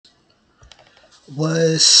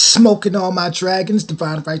Was smoking all my dragons,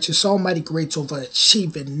 divine righteous, almighty great,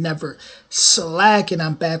 overachieving, never slacking.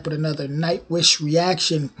 I'm back with another Nightwish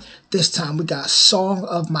reaction. This time we got Song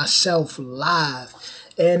of Myself live.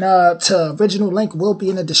 And the original link will be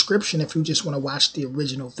in the description if you just want to watch the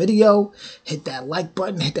original video. Hit that like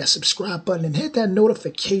button, hit that subscribe button, and hit that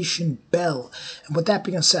notification bell. And with that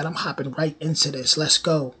being said, I'm hopping right into this. Let's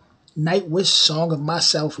go. Nightwish Song of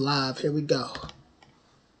Myself live. Here we go.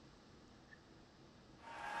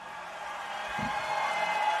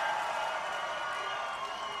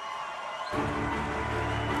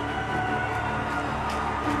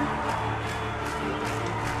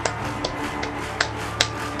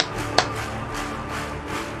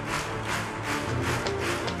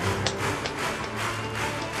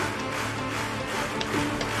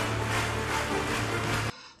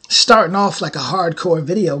 Starting off like a hardcore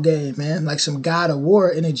video game, man, like some God of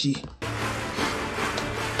War energy.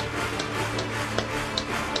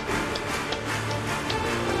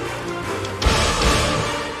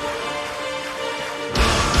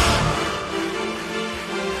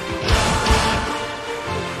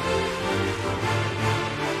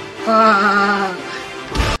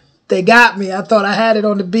 They got me. I thought I had it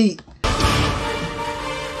on the beat.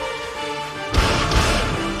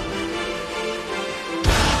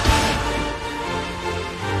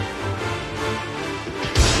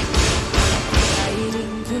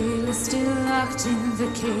 In the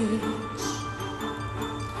cage,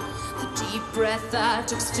 the deep breath I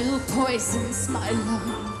took still poisons my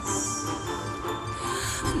lungs.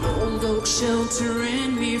 An old oak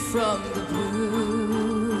sheltering me from the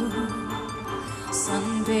blue,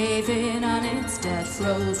 sunbathing on its dead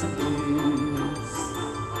frozen leaves.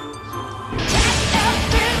 Catch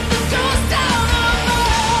up in the ghost down on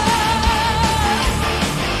Mars.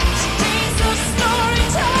 Days of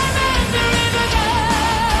storytime and the river ghost.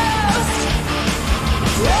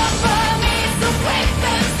 Rubber meets the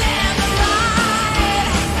weapons and the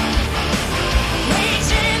ride.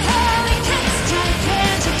 Raging hurricanes strike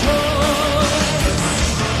into toys.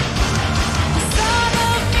 The son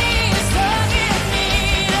of me is sung in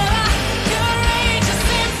need of a courageous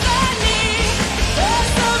symphony.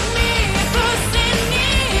 First of me is in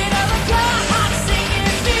need of a pure heart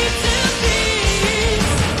singing beat to beat.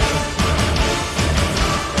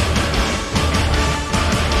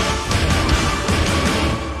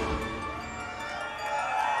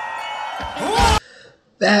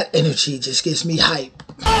 That energy just gets me hype.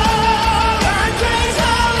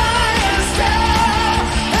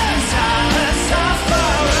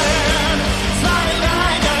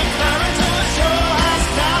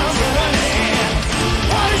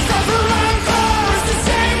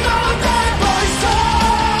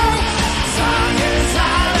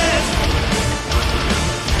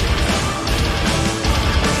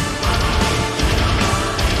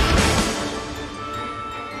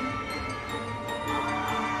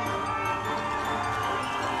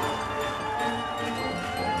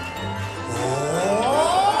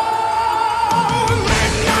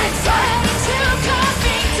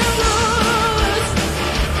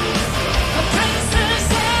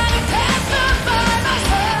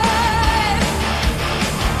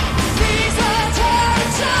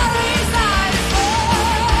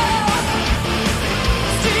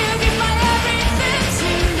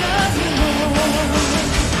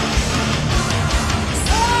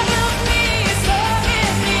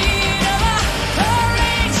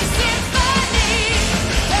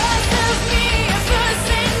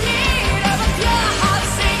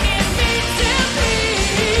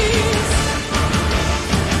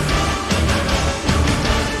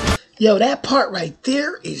 Yo, that part right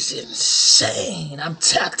there is insane. I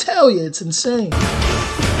tell you, it's insane.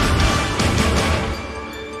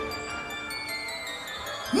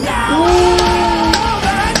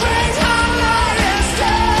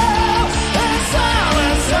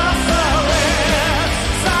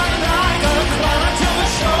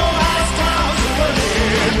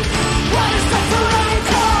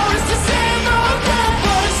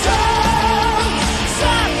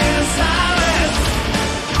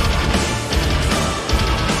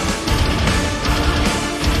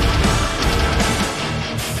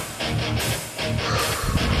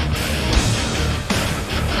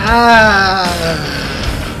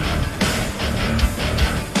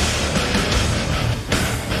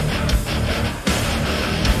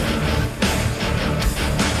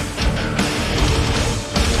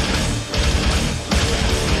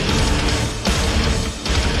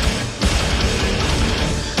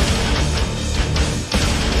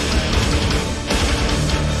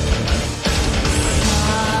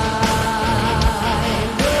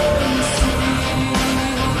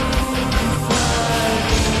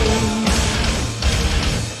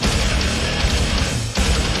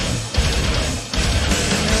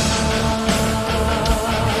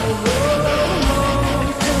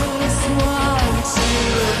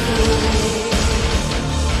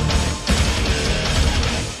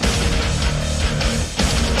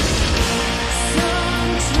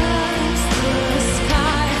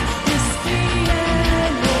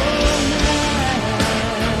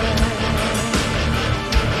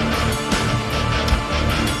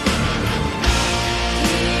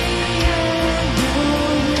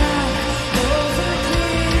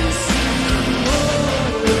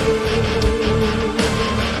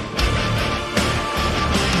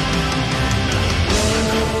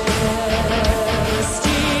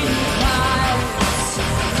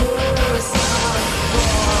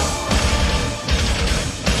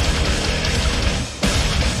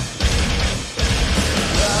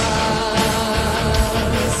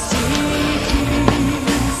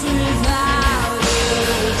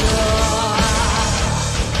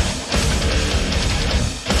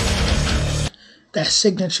 That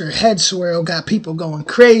signature head swirl got people going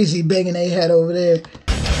crazy, banging their head over there.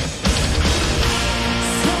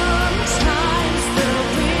 Sometimes the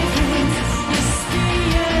breathing is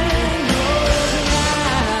being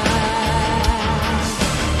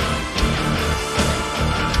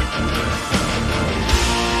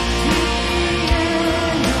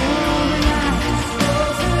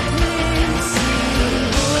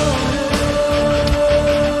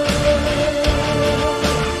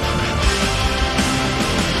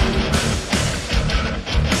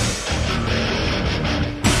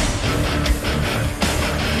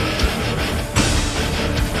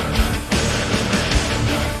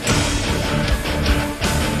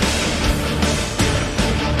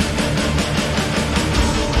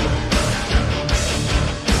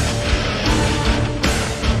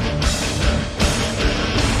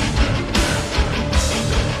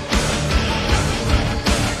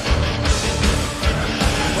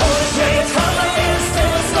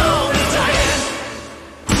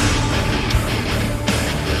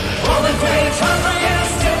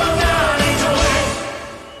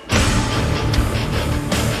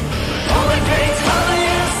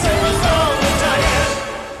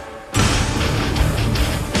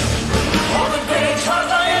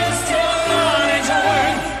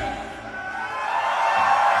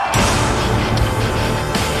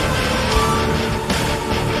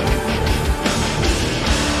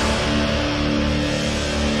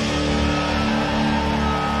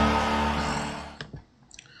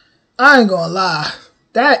I ain't gonna lie.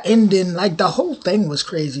 That ending, like the whole thing was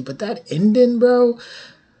crazy, but that ending, bro,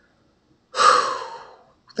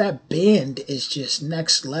 that band is just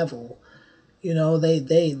next level. You know, they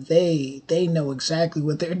know exactly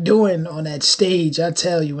what they're doing on that stage. I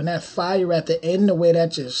tell you, when that fire at the end, the way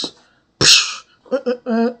that just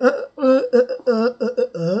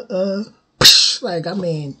like, I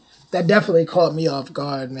mean, that definitely caught me off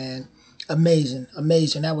guard, man. Amazing,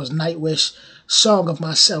 amazing. That was Nightwish, Song of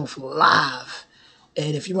Myself live.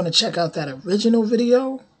 And if you want to check out that original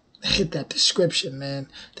video, hit that description, man.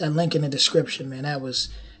 That link in the description, man. That was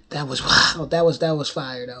wow. That was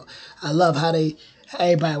fire though. I love how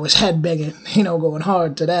everybody was headbanging, you know, going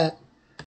hard to that.